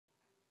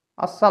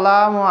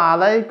Assalamu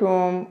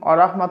alaikum wa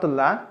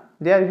rahmatullah.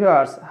 Dear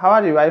viewers, how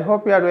are you? I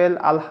hope you are well.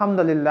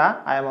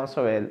 Alhamdulillah, I am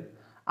also well.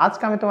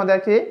 আজকে আমি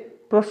তোমাদেরকে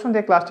প্রশ্ন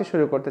দিয়ে ক্লাসটি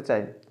শুরু করতে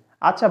চাই।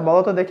 আচ্ছা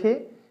বলো তো দেখি,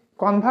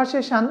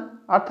 কনভারসেশন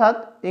অর্থাৎ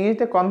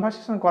ইংরেজিতে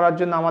কনভারসেশন করার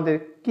জন্য আমাদের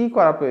কি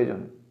করা প্রয়োজন?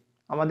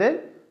 আমাদের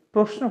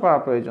প্রশ্ন করা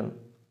প্রয়োজন।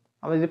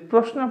 আমরা যদি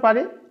প্রশ্ন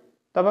পারি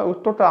তবে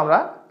উত্তরটা আমরা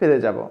পেয়ে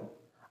যাব।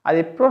 আর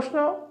এই প্রশ্ন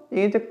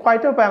ইংরেজিতে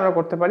কয়টা উপায় আমরা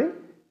করতে পারি?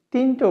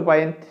 তিনটে উপায়।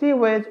 In 3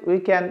 ways we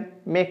can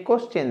make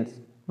questions.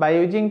 By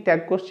using tag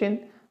question,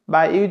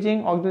 by using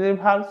auxiliary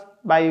verbs,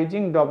 by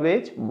using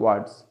WH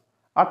words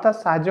অর্থাৎ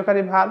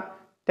সাহায্যকারী ভার্ব,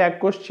 ট্যাগ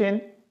কোশ্চেন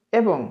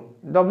এবং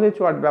WH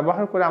ওয়ার্ড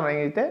ব্যবহার করে আমরা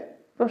ইংরেজিতে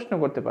প্রশ্ন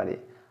করতে পারি।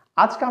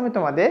 আজকে আমি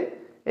তোমাদের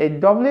এই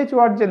WH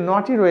ওয়ার্ড যে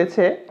 9টি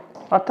রয়েছে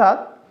অর্থাৎ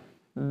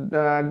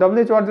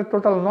WH ওয়ার্ড যে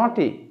টোটাল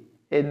 9টি,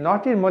 এই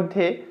 9টির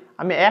মধ্যে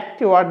আমি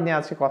একটি ওয়ার্ড নিয়ে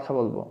আজকে কথা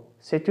বলবো,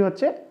 সেটি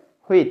হচ্ছে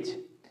হুইচ।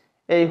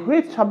 এই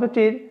হুইচ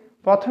শব্দটির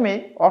প্রথমে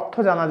অর্থ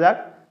জানা যাক,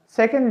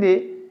 সেকেন্ডলি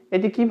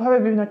এটি কিভাবে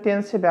বিভিন্ন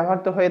টেন্সে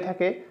ব্যবহৃত হয়ে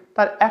থাকে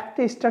তার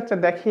একটি স্ট্রাকচার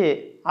দেখিয়ে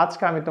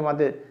আজকে আমি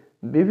তোমাদের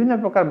বিভিন্ন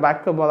প্রকার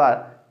বাক্য বলার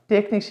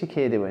টেকনিক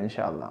শিখিয়ে দেবো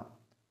ইনশাআল্লাহ।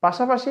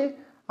 পাশাপাশি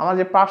আমার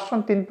যে পার্সন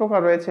 3 প্রকার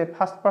রয়েছে,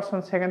 first person,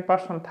 second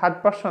person, third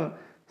person,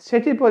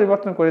 সেটির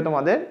পরিবর্তন করে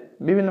তোমাদের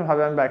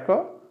বিভিন্নভাবে আমি বাক্য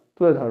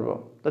তুলে ধরবো।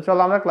 তো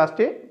চলো আমরা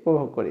ক্লাসটি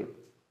উপভোগ করি।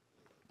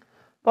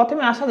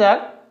 প্রথমে আসা যাক,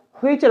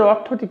 হুইচের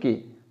অর্থটি কি?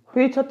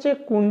 হুইচ হচ্ছে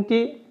কোনটি,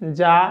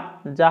 যা,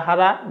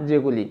 যাহারা,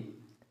 যেগুলি।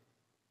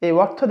 এই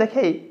অর্থ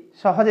দেখেই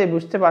সহজেই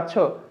বুঝতে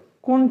পারছো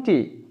কোনটি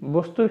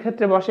বস্তুর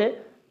ক্ষেত্রে বসে,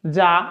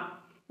 যা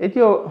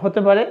এটিও হতে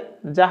পারে,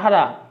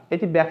 যাহারা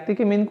এটি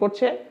ব্যক্তিকে মিন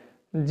করছে,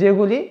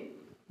 যেগুলি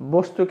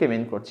বস্তুকে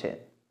মিন করছে।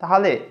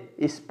 তাহলে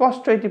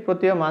স্পষ্ট এটি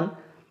প্রতীয়মান,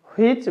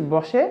 হুইচ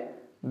বসে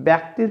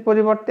ব্যক্তির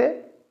পরিবর্তে,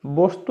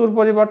 বস্তুর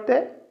পরিবর্তে,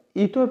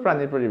 ইতর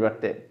প্রাণীর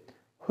পরিবর্তে।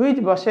 হুইচ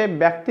বসে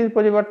ব্যক্তির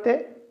পরিবর্তে,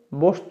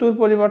 বস্তুর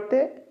পরিবর্তে,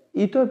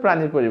 ইতর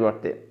প্রাণীর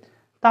পরিবর্তে।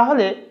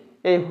 তাহলে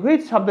এই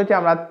হুইচ শব্দটি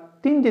আমরা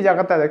 3টি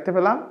জায়গাতে দেখতে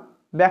পেলাম,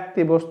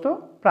 ব্যক্তি, বস্তু,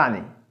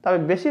 প্রাণী। তবে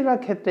বেশিরভাগ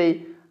ক্ষেত্রেই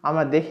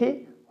আমরা দেখি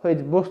হুইচ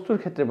বস্তুর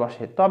ক্ষেত্রে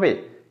বসে। তবে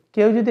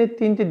কেউ যদি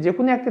 3টি যে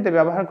কোনো একটিতে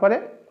ব্যবহার করে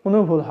কোনো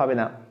ভুল হবে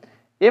না।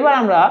 এবার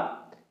আমরা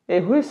এই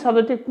হুইচ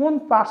শব্দটি কোন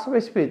পার্টস অফ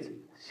স্পিচ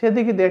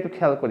সেদিকে দিয়ে একটু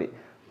খেয়াল করি।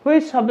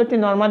 হুইচ শব্দটি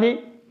নর্মালি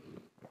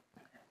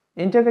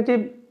ইন্টারগেটিভ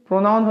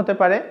প্রোনাউন হতে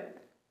পারে,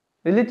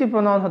 রিলেটিভ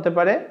প্রোনাউন হতে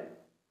পারে,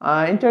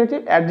 ইন্টারগেটিভ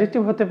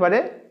অ্যাডজেক্টিভ হতে পারে।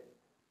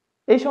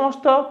 এই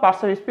সমস্ত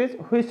পার্টস অফ স্পিচ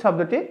হুইচ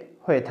শব্দটি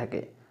হয়ে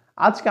থাকে।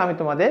 আজকে আমি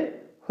তোমাদের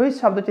হুইচ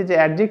শব্দটি যে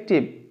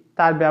অ্যাডজেক্টিভ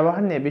তার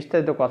ব্যবহার নিয়ে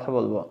বিস্তারিত কথা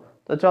বলবো।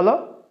 তো চলো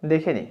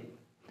দেখে নিই।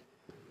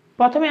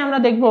 প্রথমে আমরা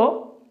দেখব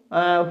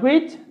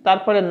হুইচ,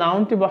 তারপরে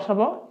নাউনটি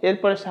বসাবো,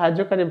 এরপরে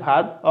সাহায্যকারী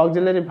ভার্ব,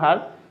 অক্সিলারি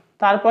ভার্ব,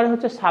 তারপরে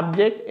হচ্ছে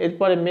সাবজেক্ট,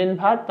 এরপরে মেন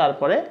ভার্ব,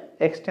 তারপরে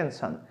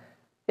এক্সটেনশন।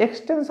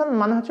 এক্সটেনশন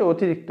মানে হচ্ছে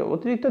অতিরিক্ত।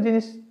 অতিরিক্ত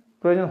জিনিস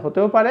প্রয়োজন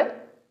হতেও পারে,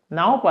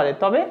 নাও পারে,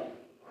 তবে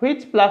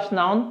হুইচ প্লাস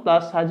নাউন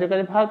প্লাস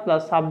সাহায্যকারী verb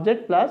plus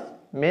subject plus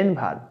main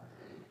verb.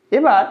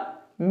 এবার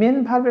মেন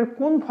ভার্বের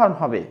কোন ফর্ম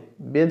হবে,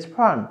 বেজ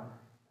ফর্ম,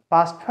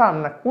 পাস্ট ফর্ম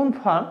না কোন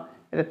ফর্ম,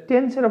 এটা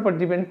টেন্সের উপর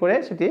ডিপেন্ড করে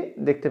সেটি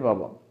দেখতে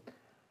পাবো।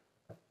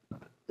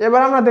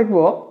 এবার আমরা দেখব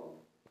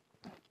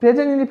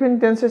প্রেজেন্ট ইনডিফিনিট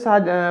টেন্সে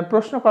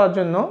প্রশ্ন করার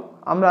জন্য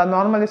আমরা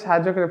নর্মালি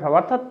সাহায্যকারী ভাব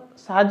অর্থাৎ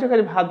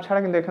সাহায্যকারী ভাব ছাড়া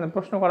কিন্তু এখানে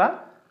প্রশ্ন করা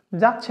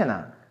যাচ্ছে না।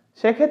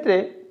 সেক্ষেত্রে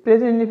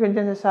প্রেজেন্ট ইনডিফিনিট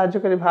টেন্সে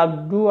সাহায্যকারী ভাব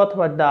ডু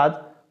অথবা does,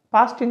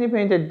 past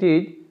ইনডিফিনিটে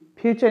did,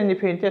 future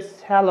ইনডিফিনিটে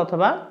shall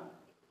অথবা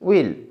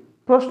উইল।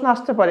 প্রশ্ন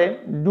আসতে পারে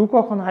ডু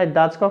কখন হয়,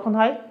 ডাজ কখন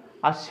হয়,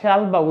 আর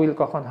শ্যাল বা উইল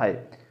কখন হয়।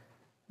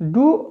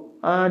 ডু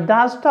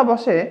ডাজটা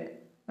বসে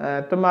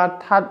তোমার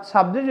থার্ড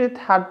সাবজেক্ট যদি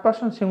থার্ড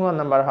পারসন সিঙ্গুলার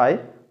নাম্বার হয়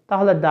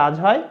তাহলে ডাজ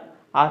হয়,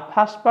 আর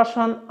ফার্স্ট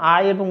পারসন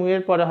আই এবং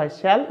উইলের পরে হয়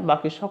শ্যাল,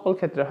 বাকি সকল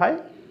ক্ষেত্রে হয়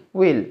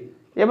উইল।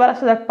 এবার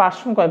আসা যাক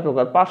পার্সন কয়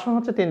প্রকার। পার্সন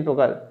হচ্ছে 3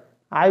 প্রকার,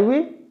 আই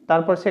উইল,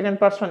 তারপর second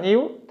person you,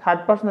 third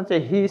person হচ্ছে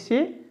he she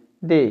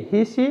they. He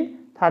she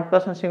third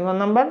person singular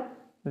number,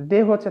 দে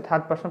হচ্ছে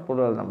থার্ড পারসন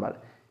প্লুরাল নাম্বার।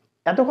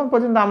 এতক্ষণ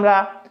পর্যন্ত আমরা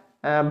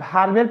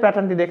ভার্বের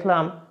প্যাটার্নটি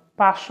দেখলাম,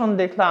 পার্সন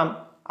দেখলাম,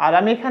 আর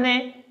আমি এখানে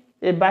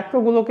এই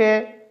বাক্যগুলোকে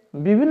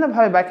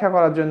বিভিন্নভাবে ব্যাখ্যা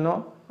করার জন্য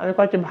আমি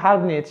কয়েকটি ভার্ব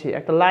নিয়েছি,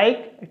 একটা লাইক,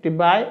 একটি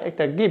বাই,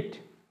 একটা গিফট।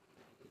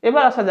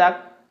 এবার আসা যাক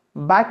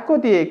বাক্য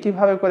দিয়ে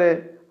কিভাবে করে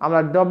আমরা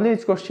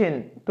ডব্লিউএইচ কোশ্চেন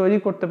তৈরি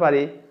করতে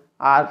পারি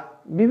আর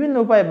বিভিন্ন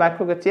উপায়ে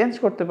বাক্যকে চেঞ্জ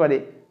করতে পারি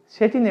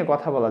সেটি নিয়ে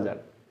কথা বলা যাক।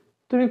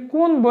 তুমি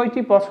কোন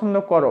বইটি পছন্দ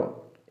করো,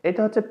 এটা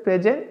হচ্ছে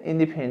প্রেজেন্ট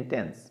ইনডিফিনিট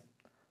টেন্স।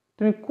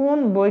 তুমি কোন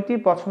বইটি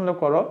পছন্দ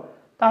করো,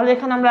 তাহলে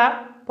এখানে আমরা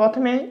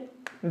প্রথমেই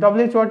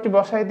ডব্লিউএইচ ওয়ার্ডটি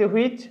বসাই দিই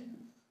হুইচ,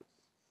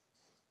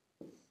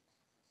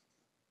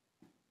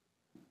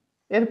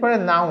 এরপরে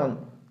নাউন,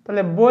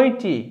 তাহলে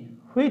বইটি,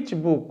 হুইচ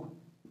বুক।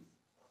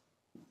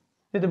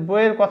 যদি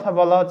বইয়ের কথা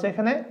বলা হচ্ছে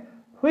এখানে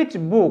হুইচ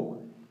বুক।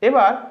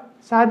 এবার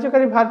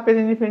সাহায্যকারী ভার্ব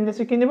প্রেজেন্ট ইনডিফিনিট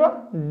টেন্সে কি নিব,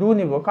 ডু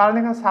নিব, কারণ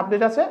এখানে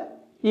সাবজেক্ট আছে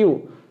you.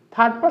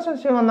 Third person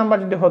singular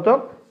number যদি হতো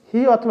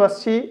হি অথবা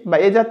সি বা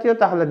এ জাতীয়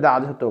তাহলে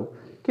ডাজ হতো,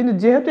 কিন্তু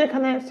যেহেতু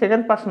এখানে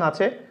সেকেন্ড পারসন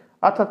আছে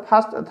অর্থাৎ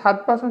থার্ড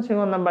পারসন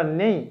সিঙ্গুলার নাম্বার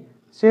নেই,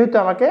 সেহেতু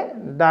আমাকে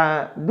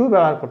ডু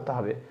ব্যবহার করতে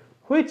হবে।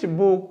 হুইচ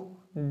বুক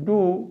ডু,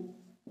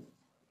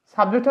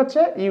 সাবজেক্ট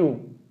হচ্ছে ইউ,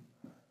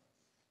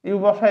 ইউ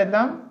বসাই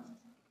দিলাম।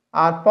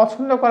 আর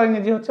পছন্দ করার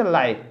ইংরেজি হচ্ছে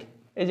লাইক,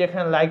 এই যে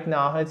এখানে লাইক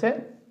নেওয়া হয়েছে।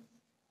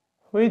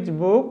 Which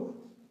book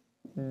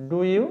do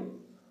you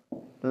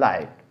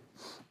like.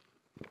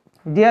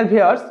 Dear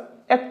viewers,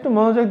 একটু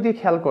মনোযোগ দিয়ে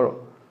খেয়াল করো।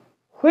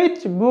 Which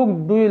book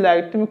do you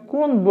like, তুমি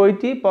কোন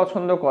বইটি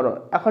পছন্দ করো।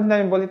 এখন যদি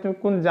আমি বলি তুমি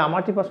কোন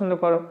জামাটি পছন্দ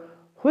করো,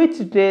 হুইচ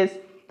ড্রেস,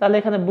 তাহলে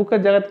এখানে বুকের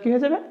জায়গাতে কি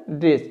হয়ে যাবে,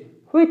 dress.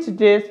 Which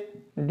dress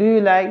do you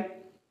like,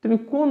 তুমি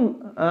কোন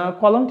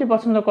কলমটি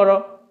পছন্দ করো,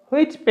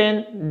 which pen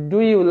do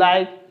you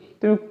like,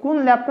 তুমি কোন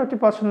ল্যাপটপটি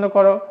পছন্দ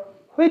করো,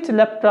 which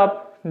laptop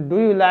do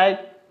you like.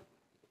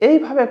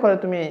 এইভাবে করে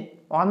তুমি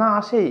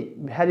অনায়াসেই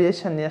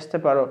ভ্যারিয়েশন নিয়ে আসতে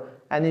পারো,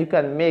 and you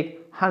can make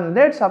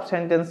hundreds of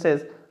sentences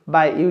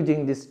by using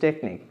this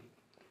technique.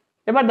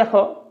 এবার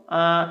দেখো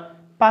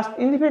পাস্ট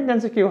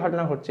ইন্ডিপেন্ডেন্সে কি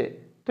ঘটনা ঘটছে।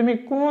 তুমি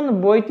কোন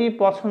বইটি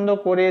পছন্দ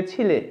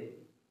করেছিলে।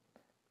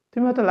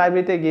 তুমি হয়তো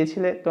লাইব্রেরিতে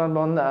গিয়েছিলে, তোমার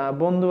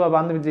বন্ধু বা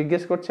বান্ধবী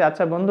জিজ্ঞেস করছে,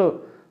 আচ্ছা বন্ধু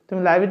তুমি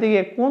লাইব্রেরিতে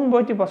গিয়ে কোন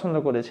বইটি পছন্দ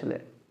করেছিলে,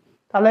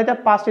 তাহলে এটা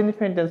পাস্ট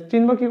ইন্ডিপেন্ডেন্স।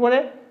 চিনব কি করে,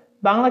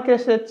 বাংলা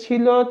কেসে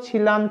ছিল,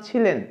 ছিলাম,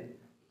 ছিলেন,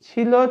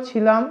 ছিল,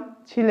 ছিলাম,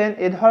 ছিলেন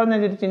এ ধরনের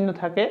যদি চিহ্ন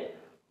থাকে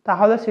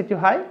তাহলে সেটি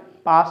হয়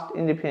পাস্ট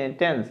ইনডিফিনিট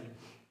টেন্স।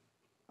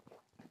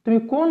 তুমি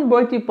কোন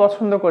বইটি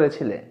পছন্দ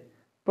করেছিলে,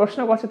 প্রশ্ন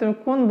করছে তুমি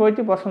কোন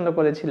বইটি পছন্দ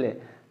করেছিলে,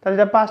 তাহলে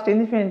এটা পাস্ট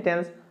ইনডিফিনিট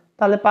টেন্স।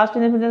 তাহলে পাস্ট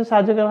ইনডিফিনিট টেন্স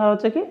সাবজেক্টের ভাব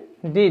হচ্ছে কি,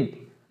 ডিড।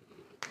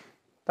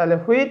 তাহলে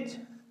হুইচ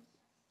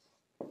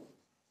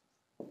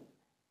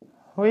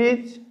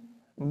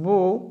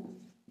বুক,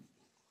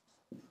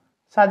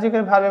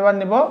 সাবজেক্টের ভাব এবার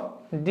নেব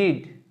ডিড,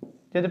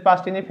 যেহেতু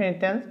past indefinite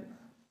tense.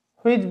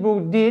 Which book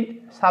did,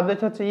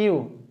 subject হচ্ছে you,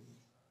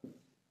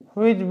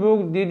 which book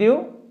did you,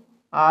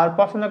 আর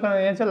পছন্দ করে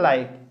নিয়েছে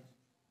like,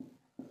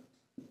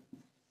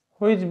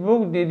 which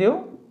book did you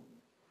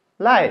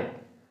like.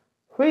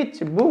 Which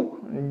book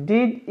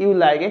did you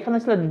like, এখানে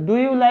ছিল ডু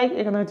ইউ লাইক,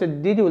 এখানে হচ্ছে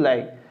did you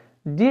like.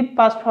 Did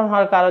past form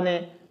হওয়ার কারণে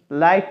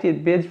লাইকটির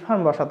বেজ ফর্ম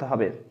বসাতে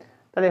হবে।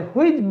 তাহলে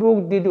which book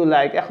did you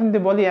like, এখন যদি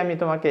বলি আমি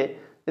তোমাকে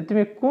যে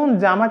তুমি কোন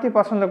জামাটি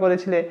পছন্দ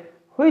করেছিলে,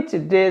 which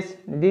dress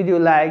did you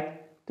like,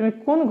 তুমি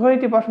কোন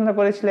ঘড়িটি পছন্দ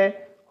করেছিলে,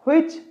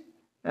 which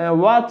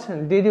watch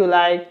did you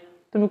like,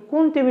 তুমি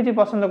কোন টিভিটি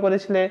পছন্দ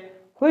করেছিলে,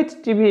 which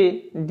TV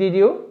did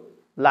you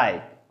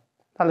like.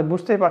 তাহলে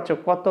বুঝতেই পারছো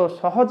কত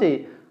সহজেই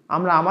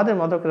আমরা আমাদের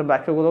মতো করে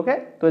বাক্যগুলোকে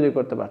তৈরি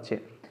করতে পারছি।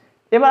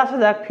 এবার আসা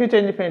যাক ফিউচার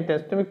ইনডিফিনিট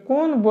টেন্স। তুমি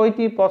কোন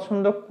বইটি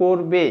পছন্দ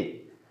করবে,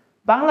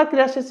 বাংলা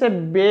ক্রিয়া শেষে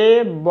বে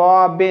ব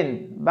বেন,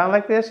 বাংলা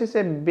ক্রিয়া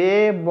শেষে বে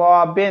ব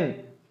বেন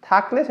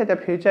থাকলে সেটা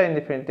ফিউচার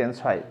ইনডিফিনিট টেন্স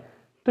হয়।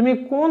 তুমি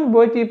কোন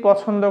বইটি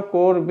পছন্দ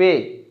করবে,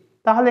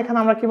 তাহলে এখানে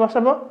আমরা কি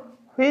বসাবো,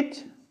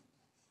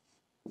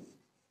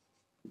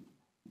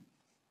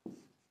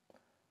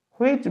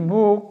 হুইচ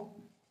বুক,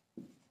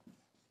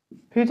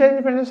 ফিউচার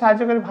ইনডিফিনিট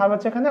সাহায্যকারী ভার্ব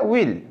হচ্ছে এখানে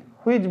will,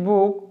 which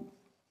book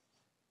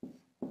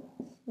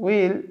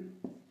will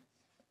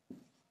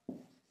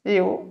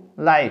you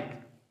like.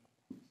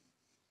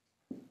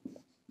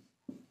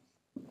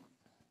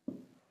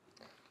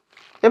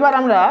 এবার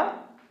আমরা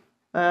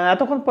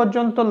এতক্ষণ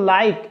পর্যন্ত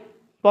লাইক,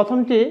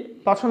 প্রথমটি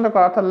পছন্দ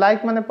করা, অর্থাৎ লাইক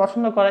মানে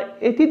পছন্দ করা,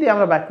 এটি দিয়ে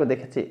আমরা বাক্য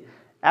দেখেছি।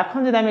 এখন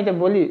যদি আমি এটা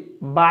বলি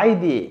বাই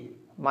দিয়ে,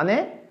 মানে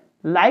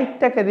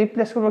লাইকটাকে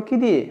রিপ্লেস করবো কি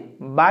দিয়ে,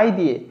 বাই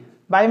দিয়ে।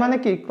 বাই মানে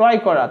কি, ক্রয়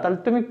করা। তাহলে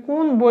তুমি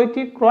কোন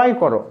বইটি ক্রয়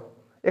করো,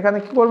 এখানে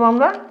কি করবো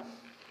আমরা,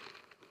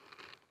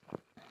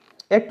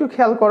 একটু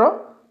খেয়াল করো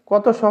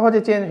কত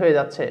সহজে চেঞ্জ হয়ে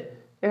যাচ্ছে।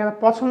 এখানে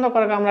পছন্দ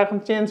করাকে আমরা এখন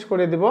চেঞ্জ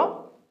করে দিব,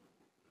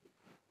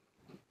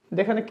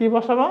 এখানে কি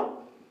বসাবো,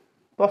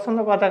 পছন্দ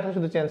করাটাকে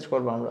শুধু চেঞ্জ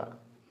করবো আমরা।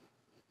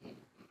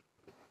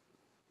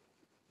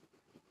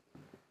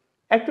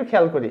 একটু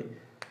খেয়াল করি,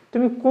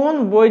 তুমি কোন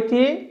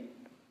বইটি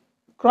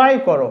ক্রয়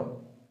করো,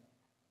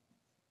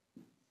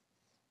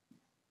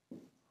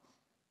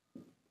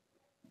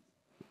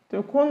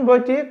 তুমি কোন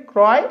বইটি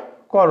ক্রয়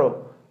করো।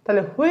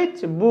 তাহলে হুইচ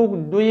বুক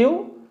ডু ইউ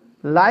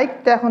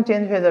লাইকটা এখন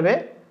চেঞ্জ হয়ে যাবে,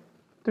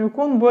 তুমি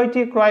কোন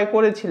বইটি ক্রয়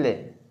করেছিলে,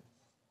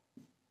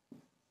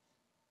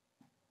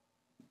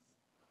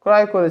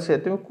 ক্রয় করেছে,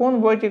 তুমি কোন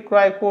বইটি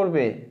ক্রয়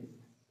করবে।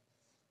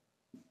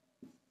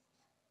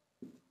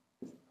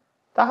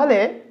 তাহলে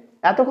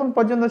এতক্ষণ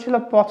পর্যন্ত ছিল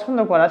পছন্দ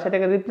করা,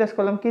 সেটাকে রিপ্লেস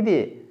করলাম কি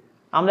দিয়ে,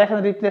 আমরা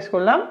এখানে রিপ্লেস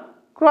করলাম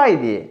ক্রয়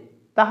দিয়ে।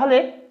 তাহলে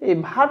এই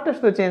ভার্বটা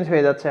শুধু চেঞ্জ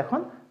হয়ে যাচ্ছে, এখন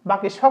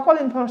বাকি সকল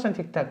ইনফরমেশন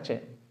ঠিক থাকছে।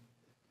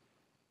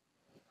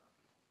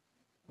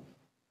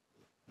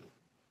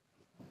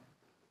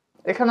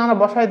 এখানে আমরা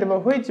বসাই দেব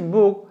which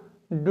book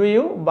do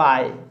you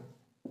by,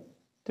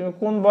 তুমি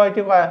কোন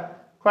বইটি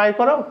ক্রয়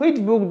করো, which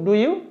book do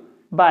you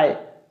by.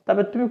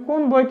 তারপর তুমি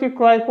কোন বইটি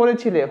ক্রয়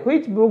করেছিলে,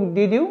 which book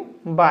did you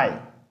by.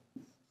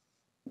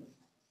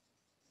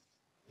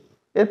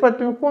 এরপর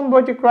তুমি কোন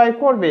বইটি ক্রয়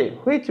করবে,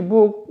 which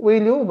book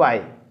will you by.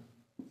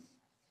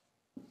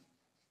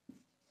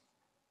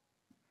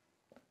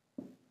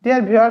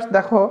 Dear viewers,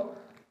 দেখো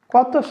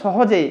কত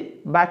সহজেই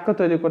বাক্য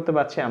তৈরি করতে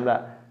পারছি আমরা।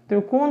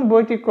 তুমি কোন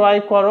বইটি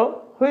ক্রয় করো,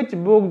 which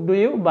book do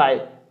you by.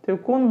 তুমি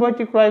কোন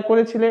বইটি ক্রয়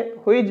করেছিলে,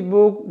 which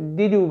book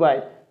did you by.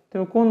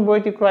 তুমি কোন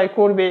বইটি ক্রয়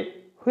করবে,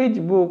 which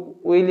book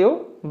will you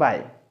by.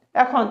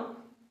 এখন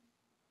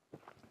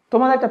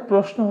তোমার একটা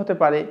প্রশ্ন হতে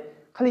পারে,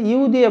 খালি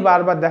ইউ দিয়ে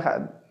বারবার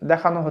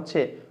দেখানো হচ্ছে,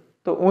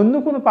 তো অন্য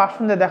কোনো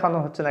পার্সন দিয়ে দেখানো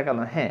হচ্ছে না কেন?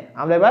 হ্যাঁ,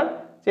 আমরা এবার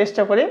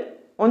চেষ্টা করি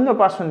অন্য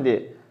পার্সন দিয়ে।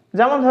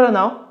 যেমন ধরে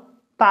নাও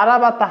তারা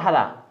বা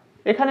তাহারা,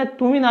 এখানে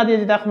তুমি না দিয়ে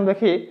যদি এখন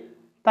দেখি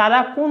তারা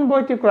কোন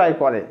বইটি ক্রয়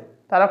করে,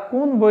 তারা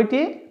কোন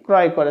বইটি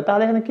ক্রয় করে,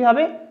 তাহলে এখানে কি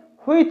হবে?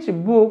 Which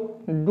book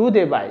do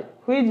they by.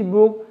 Which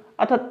বুক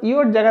অর্থাৎ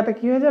ইউর জায়গাতে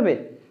কি হয়ে যাবে?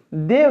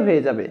 দে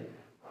হয়ে যাবে।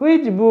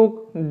 Which book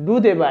do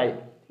they by.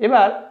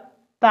 এবার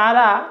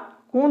তারা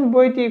কোন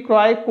বইটি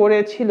ক্রয়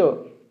করেছিল,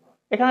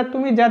 এখানে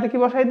তুমি যাতে কি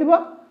বসাই দিব?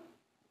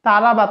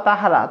 তারা বা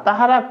তাহারা,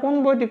 তাহারা কোন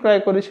বইটি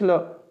ক্রয় করেছিল?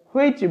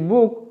 Which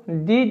book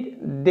did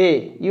they,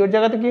 your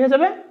জায়গাতে কি হয়ে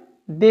যাবে?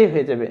 দে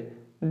হয়ে যাবে,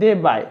 দে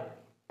বাই।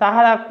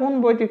 তাহারা কোন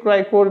বইটি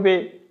ক্রয় করবে?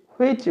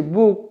 Which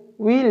book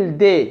will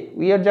they,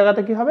 your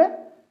জায়গাতে কি হবে?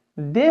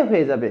 দে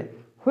হয়ে যাবে,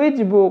 which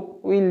book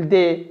will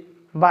they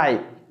by.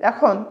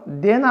 এখন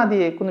দে না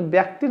দিয়ে কোনো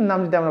ব্যক্তির নাম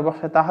যদি আমরা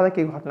বসাই তাহলে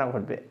কি ঘটনা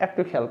ঘটবে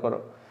একটু খেয়াল করো।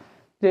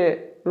 যে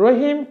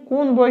রহিম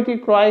কোন বইটি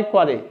ক্রয়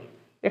করে,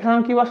 এখানে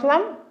আমি কি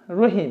বসলাম?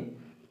 রহিম।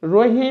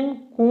 রহিম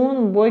কোন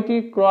বইটি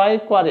ক্রয়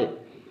করে,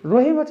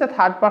 রহিম হচ্ছে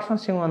থার্ড পারসন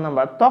সিঙ্গুলার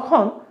নাম্বার,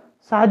 তখন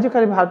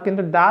সাহায্যকারী ভার্ব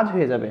কিন্তু ডাজ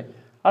হয়ে যাবে,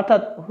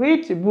 অর্থাৎ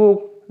which book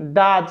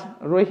does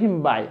Rahim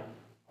by.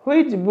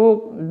 Which book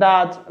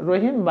does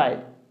Rahim by.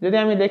 যদি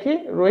আমি দেখি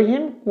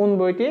রহিম কোন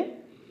বইটি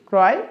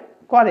ক্রয়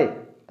করে,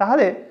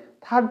 তাহলে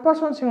থার্ড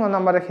পারসন সিঙ্গুলার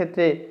নাম্বারের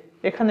ক্ষেত্রে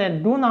এখানে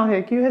ডু না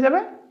হয়ে কি হয়ে যাবে?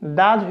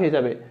 ডাজ হয়ে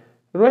যাবে।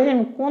 রহিম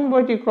কোন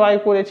বইটি ক্রয়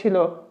করেছিল?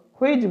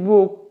 Which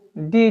book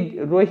did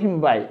Rahim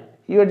by.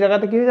 Your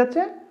জায়গাতে কি হয়ে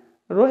যাচ্ছে?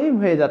 রহিম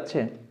হয়ে যাচ্ছে।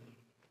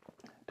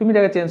 তুমি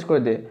এটাকে চেঞ্জ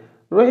করে দে,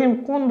 রহিম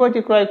কোন বইটি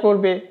ক্রয়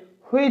করবে?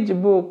 Which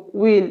book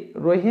will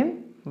Rahim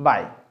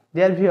by.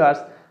 Dear viewers,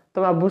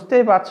 তোমরা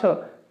বুঝতেই পারছো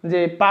যে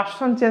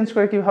পার্সন চেঞ্জ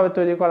করে কিভাবে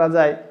তৈরি করা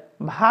যায়,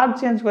 ভার্ব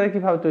চেঞ্জ করে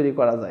কিভাবে তৈরি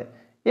করা যায়।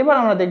 এবার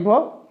আমরা দেখব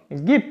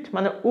গিফট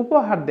মানে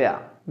উপহার দেয়া।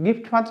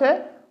 গিফট মানে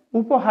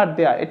উপহার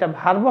দেয়া, এটা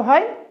ভার্বও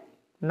হয়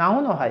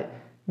নাউনও হয়।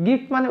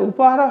 গিফট মানে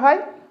উপহারও হয়,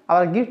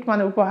 আবার গিফট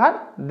মানে উপহার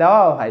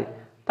দেওয়াও হয়।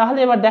 তাহলে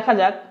এবার দেখা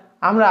যাক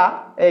আমরা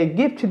এই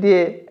গিফট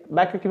দিয়ে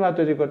বাক্য কিভাবে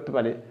তৈরি করতে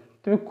পারি।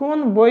 তুমি কোন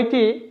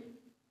বইটি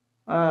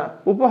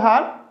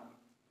উপহার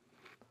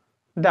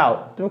দাও,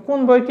 তুমি কোন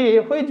বইটি,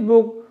 which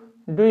book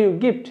do you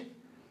gift,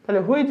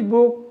 তাহলে হুইচ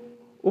বুক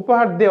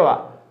উপহার দেওয়া,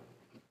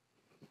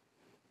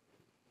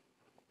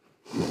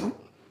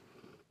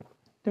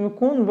 তুমি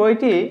কোন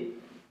বইটি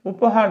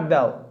উপহার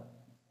দাও।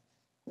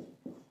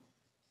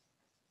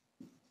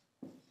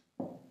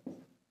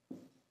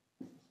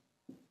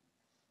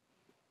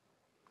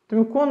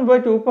 তুমি কোন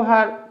বইটি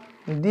উপহার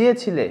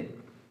দিয়েছিলে।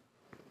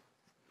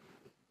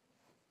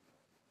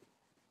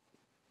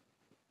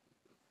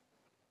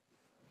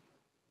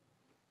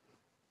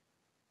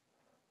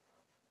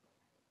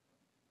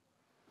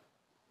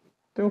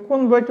 তুমি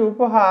কোন বইটি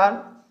উপহার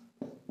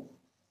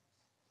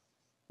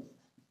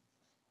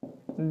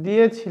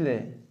দিয়েছিলে।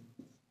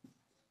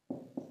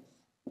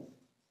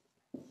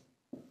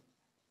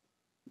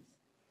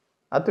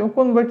 আর তুমি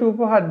কোন বইটি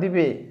উপহার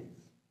দিবে।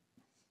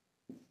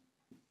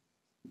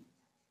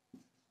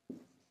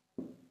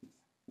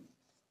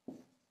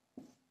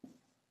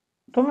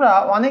 তোমরা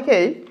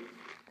অনেকেই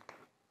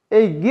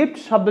এই গিফট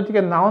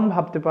শব্দটিকে নাউন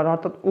ভাবতে পারো,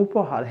 অর্থাৎ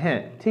উপহার। হ্যাঁ,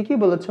 ঠিকই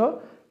বলেছ,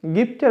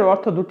 গিফটের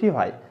অর্থ দুটি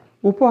হয়,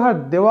 উপহার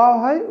দেওয়াও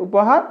হয়,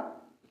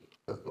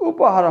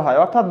 উপহারও হয়,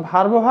 অর্থাৎ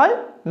ভার্বও হয়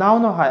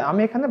নাউনও হয়।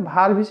 আমি এখানে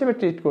ভার্ব হিসেবে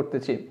ট্রিট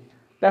করতেছি।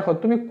 দেখো,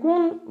 তুমি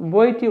কোন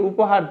বইটি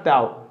উপহার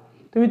দাও,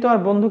 তুমি তোমার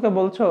বন্ধুকে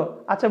বলছো,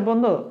 আচ্ছা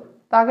বন্ধু,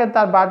 তাকে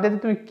তার বার্থডেতে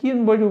তুমি কি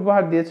বইটি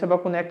উপহার দিয়েছো, বা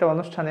কোনো একটা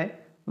অনুষ্ঠানে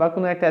বা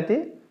কোনো একটা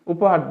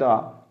উপহার দেওয়া,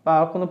 বা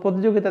কোনো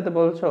প্রতিযোগিতাতে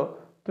বলছো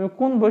তুমি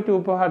কোন বইটি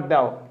উপহার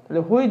দাও,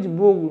 তাহলে which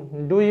book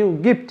do you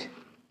gift,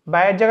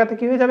 বাইরের জায়গাতে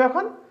কি হয়ে যাবে?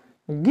 এখন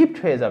গিফট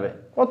হয়ে যাবে।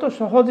 কত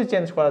সহজে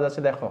চেঞ্জ করা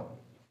যাচ্ছে দেখো।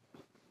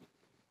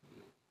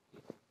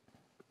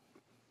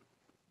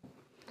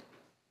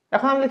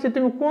 এখন আমি লিখছি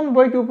তুমি কোন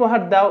বইটি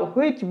উপহার দাও,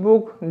 which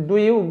book do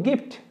you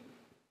gift.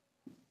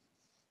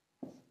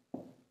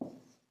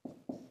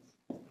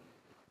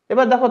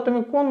 এবার দেখো, তুমি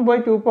কোন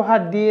বইটি উপহার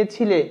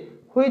দিয়েছিলে,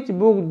 which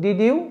book did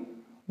you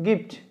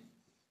gift.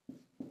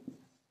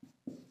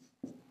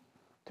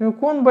 তুমি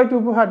কোন বইটি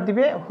উপহার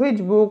দিবে, which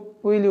book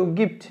will you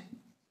gift.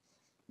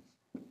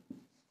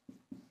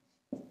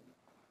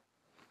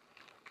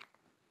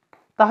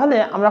 তাহলে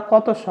আমরা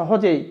কত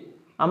সহজেই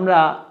আমরা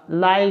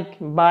লাইক,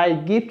 বাই,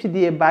 গিফট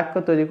দিয়ে বাক্য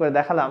তৈরি করে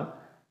দেখালাম,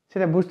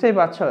 সেটা বুঝতেই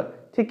পারছো।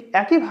 ঠিক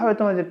একইভাবে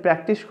তোমরা যে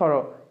প্র্যাকটিস করো,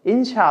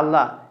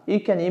 ইনশাআল্লাহ you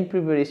can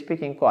improve your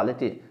speaking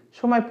quality.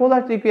 So my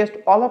polite request,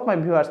 all of my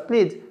viewers,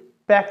 please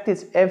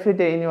practice every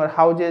day in your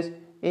houses,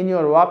 in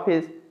your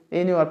office,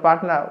 in your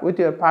partner, with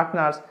your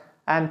partners,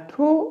 and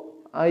through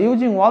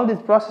using all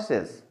these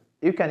processes,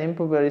 you can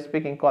improve your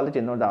speaking quality,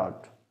 no doubt.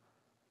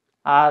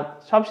 আর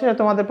সবশেষে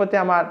তোমাদের প্রতি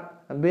আমার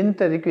বিনীত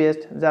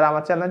request, যারা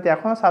আমার চ্যানেলটি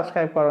এখনো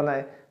subscribe করো নাই,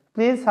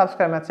 please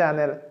subscribe my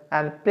channel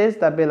and press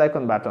the bell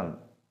icon button.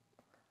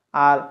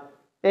 আর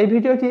এই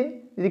ভিডিওটি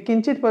যদি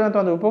কিঞ্চিত পর্যন্ত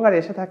তোমাদের উপকারে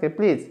এসে থাকে,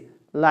 please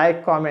like,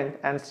 comment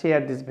and share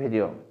this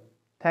video.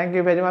 Thank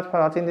you very much for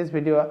watching this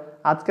video.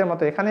 আজকের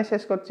মতো এখানেই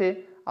শেষ করছি।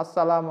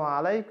 আসসালামু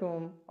আলাইকুম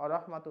ওয়া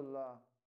রাহমাতুল্লাহ।